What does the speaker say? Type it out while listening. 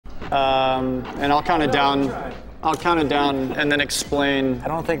And I'll count it down. I'll count it down and then explain. I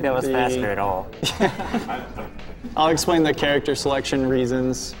don't think that was faster at all. I'll explain the character selection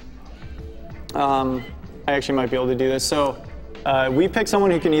reasons. I actually might be able to do this. So we pick someone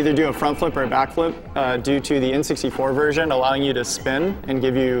who can either do a front flip or a back flip due to the N64 version allowing you to spin and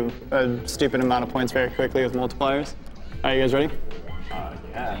give you a stupid amount of points very quickly with multipliers. All right, you guys ready?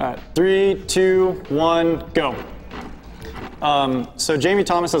 Yeah. All right, 3, 2, 1, go. So Jamie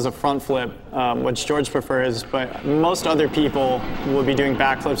Thomas has a front flip, which George prefers, but most other people will be doing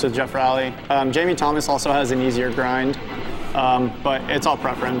back flips with Jeff Rowley. Jamie Thomas also has an easier grind, but it's all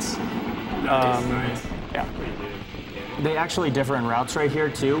preference. Yeah. They actually differ in routes right here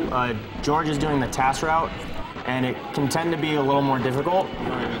too. George is doing the TAS route, and it can tend to be a little more difficult.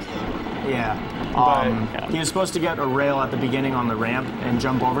 Yeah. He was supposed to get a rail at the beginning on the ramp and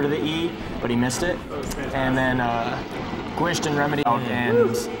jump over to the E, but he missed it. And then Gwished and Remedy out,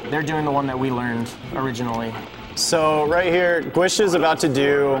 and they're doing the one that we learned originally. So right here, Gwished is about to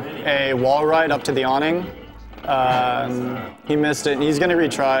do a wall ride up to the awning. He missed it, and he's going to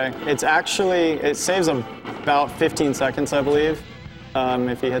retry. It saves about 15 seconds, I believe,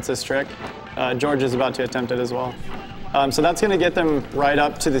 if he hits this trick. George is about to attempt it as well. So that's going to get them right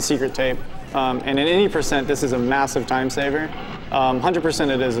up to the secret tape. And at any percent, this is a massive time saver. 100%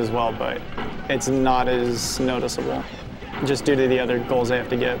 it is as well, but it's not as noticeable, just due to the other goals they have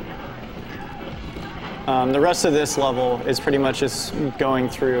to get. The rest of this level is pretty much just going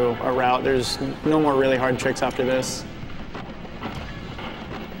through a route. There's no more really hard tricks after this.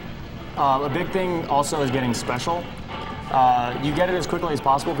 A big thing also is getting special. You get it as quickly as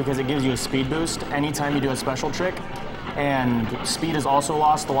possible because it gives you a speed boost anytime you do a special trick. And speed is also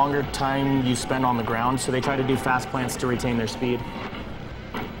lost the longer time you spend on the ground, so they try to do fast plants to retain their speed.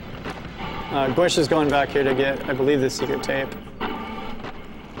 Gwish is going back here to get, I believe, the secret tape.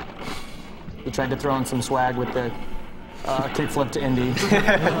 He tried to throw in some swag with the kickflip to Indy.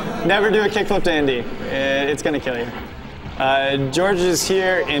 Never do a kickflip to Indy. It's going to kill you. George is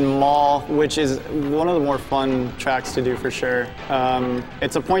here in Mall, which is one of the more fun tracks to do for sure.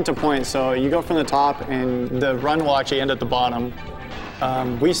 It's a point-to-point, so you go from the top, and the run will actually end at the bottom.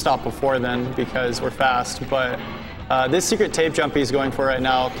 We stop before then because we're fast, but this secret tape jump he's going for right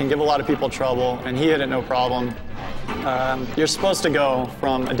now can give a lot of people trouble, and he hit it no problem. You're supposed to go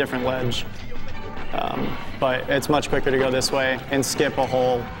from a different ledge, but it's much quicker to go this way and skip a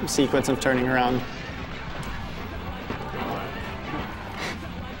whole sequence of turning around.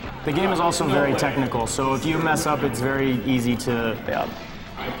 The game is also very technical, so if you mess up, it's very easy to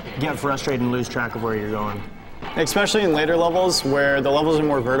get frustrated and lose track of where you're going. Especially in later levels where the levels are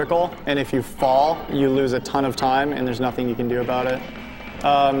more vertical, and if you fall, you lose a ton of time and there's nothing you can do about it.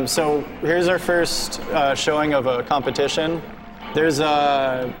 So here's our first showing of a competition. There's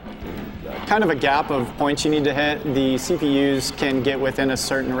a kind of a gap of points you need to hit. The CPUs can get within a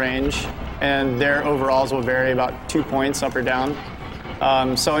certain range, and their overalls will vary about 2 points up or down.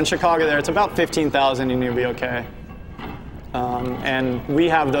 So in Chicago there, it's about 15,000 and you'll be okay. And we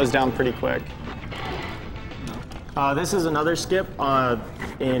have those down pretty quick. This is another skip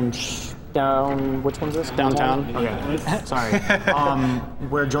in which one's this? Downtown. Okay, sorry.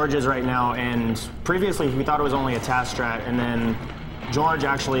 Where George is right now, and previously we thought it was only a TAS strat, and then George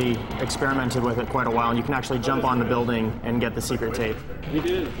actually experimented with it quite a while, and you can actually jump on the building and get the secret tape. We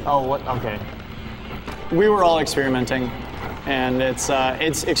did. Oh, what? Okay. We were all experimenting, and it's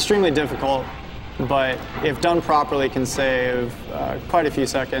extremely difficult, but if done properly can save quite a few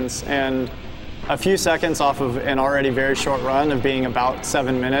seconds, and a few seconds off of an already very short run of being about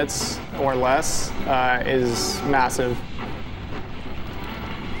 7 minutes or less is massive.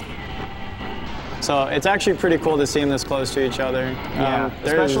 So it's actually pretty cool to see them this close to each other. Yeah,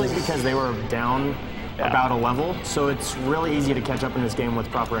 especially because they were down about a level, so it's really easy to catch up in this game with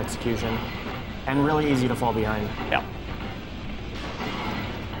proper execution, and really easy to fall behind. Yeah.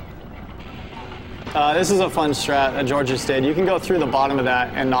 This is a fun strat that George just did. You can go through the bottom of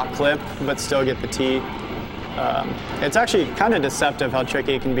that and not clip, but still get the T. It's actually kind of deceptive how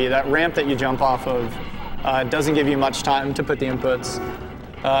tricky it can be. That ramp that you jump off of doesn't give you much time to put the inputs.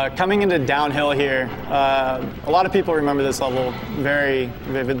 Coming into downhill here, a lot of people remember this level very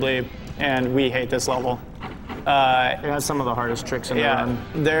vividly, and we hate this level. It has some of the hardest tricks in the run.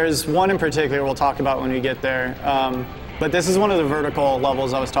 There's one in particular we'll talk about when we get there. But this is one of the vertical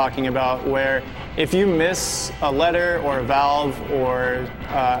levels I was talking about, where if you miss a letter or a valve or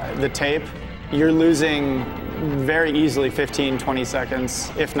the tape, you're losing very easily 15, 20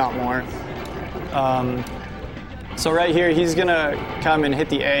 seconds, if not more. So right here, he's gonna come and hit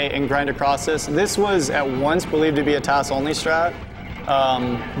the A and grind across this. This was at once believed to be a TAS only strat,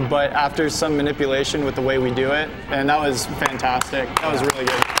 but after some manipulation with the way we do it, and that was fantastic. That was really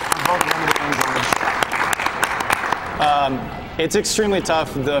good. It's extremely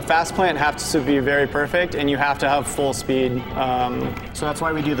tough. The fast plant has to be very perfect, and you have to have full speed. So that's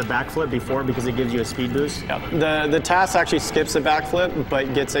why we do the backflip before, because it gives you a speed boost? Yeah. The TAS actually skips a backflip,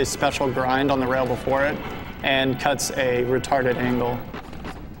 but gets a special grind on the rail before it, and cuts a retarded angle.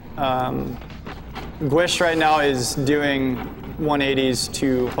 Gwish right now is doing 180s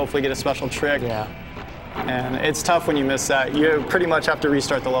to hopefully get a special trick. Yeah. And it's tough when you miss that. You pretty much have to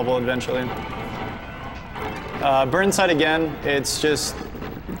restart the level eventually. Burnside again, it's just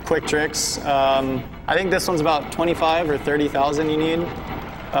quick tricks. I think this one's about 25 or 30,000 you need.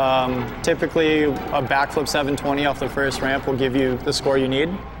 Typically, a backflip 720 off the first ramp will give you the score you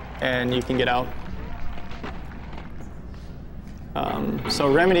need, and you can get out.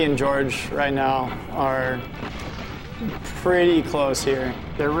 So Remedy and George right now are pretty close here.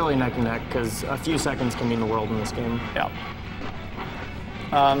 They're really neck and neck, because a few seconds can mean the world in this game. Yeah.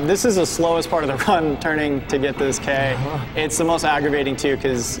 This is the slowest part of the run, turning to get this K. It's the most aggravating too,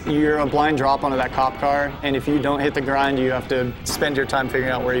 because you're a blind drop onto that cop car, and if you don't hit the grind, you have to spend your time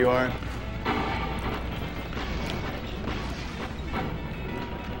figuring out where you are.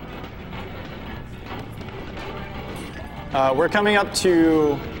 We're coming up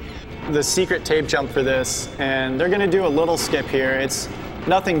to the secret tape jump for this, and they're going to do a little skip here. It's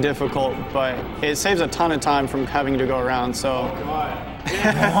nothing difficult, but it saves a ton of time from having to go around. So,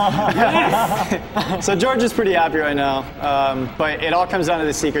 so George is pretty happy right now, but it all comes down to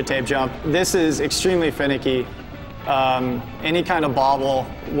the secret tape jump. This is extremely finicky. Any kind of bobble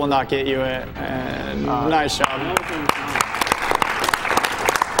will not get you it. And nice job.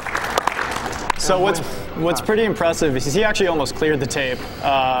 So what's pretty impressive is he actually almost cleared the tape,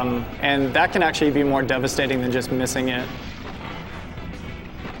 and that can actually be more devastating than just missing it.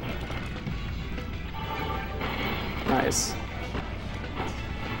 Nice.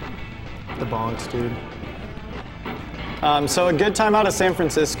 The bonks, dude. So a good time out of San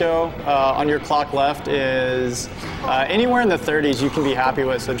Francisco on your clock left is anywhere in the 30s you can be happy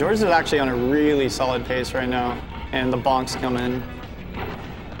with. So George is actually on a really solid pace right now, and the bonks come in.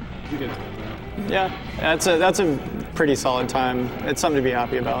 Yeah, that's a pretty solid time. It's something to be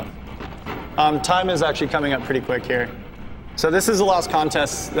happy about. Time is actually coming up pretty quick here. So this is the last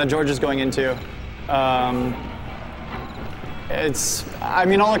contest that George is going into. I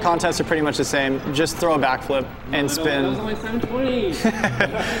mean, all the contests are pretty much the same. Just throw a backflip and spin. That was only 720.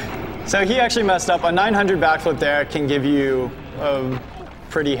 So he actually messed up. A 900 backflip there can give you a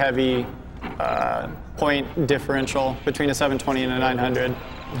pretty heavy point differential between a 720 and a 900.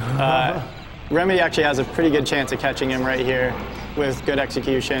 Remedy actually has a pretty good chance of catching him right here with good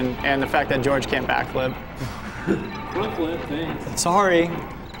execution and the fact that George can't backflip. Front flip, thanks. Sorry.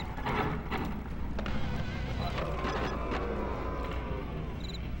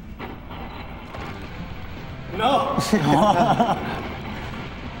 No!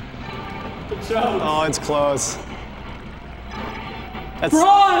 Good job. Oh, it's close. That's,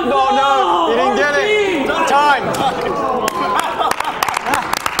 Bronze! no, you didn't get it. Time.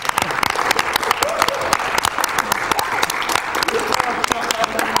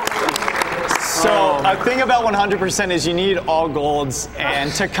 So a thing about 100% is you need all golds,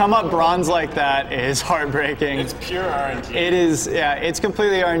 and to come up bronze like that is heartbreaking. It's pure RNG. It is, yeah, it's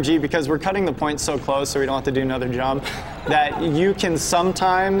completely RNG because we're cutting the points so close so we don't have to do another jump that you can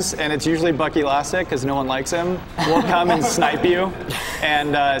sometimes, and it's usually Bucky Elastic because no one likes him, will come and snipe you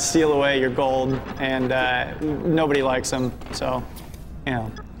and steal away your gold, and nobody likes him. So, you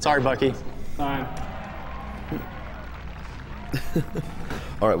know, sorry, Bucky. Fine.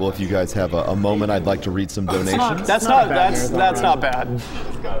 All right, well, if you guys have a moment, I'd like to read some donations. That's not bad.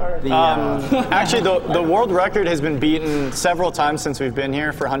 Actually, the world record has been beaten several times since we've been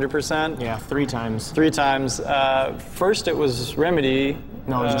here for 100%. Yeah, 3 times. 3 times. First, it was Remedy.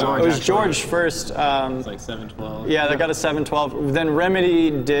 No, it was George. It was actually. George first. It's like 712. Yeah, they got a 712. Then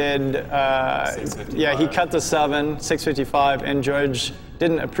Remedy did. Yeah, he cut the 7, 655, and George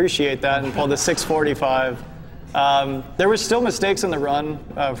didn't appreciate that and pulled the 645. There were still mistakes in the run,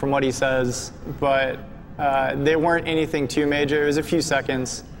 from what he says, but they weren't anything too major. It was a few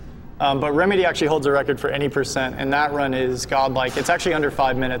seconds. But Remedy actually holds a record for any percent, and that run is godlike. It's actually under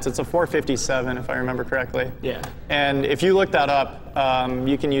 5 minutes. It's a 4:57, if I remember correctly. Yeah. And if you look that up,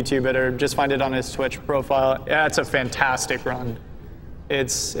 you can YouTube it or just find it on his Twitch profile. Yeah, it's a fantastic run.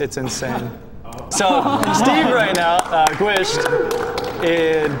 It's insane. So Steve right now, Gwished,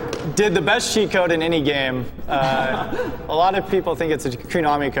 did the best cheat code in any game. A lot of people think it's a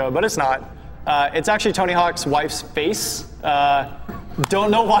Konami code, but it's not. It's actually Tony Hawk's wife's face.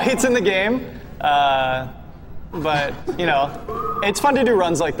 Don't know why it's in the game, but you know, it's fun to do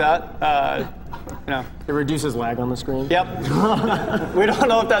runs like that. You know. It reduces lag on the screen. Yep. We don't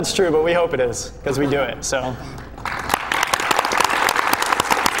know if that's true, but we hope it is because we do it. So.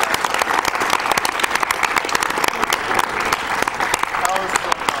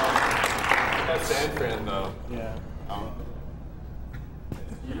 That's San Fran, though. Yeah. All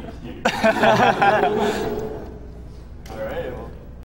right. Well.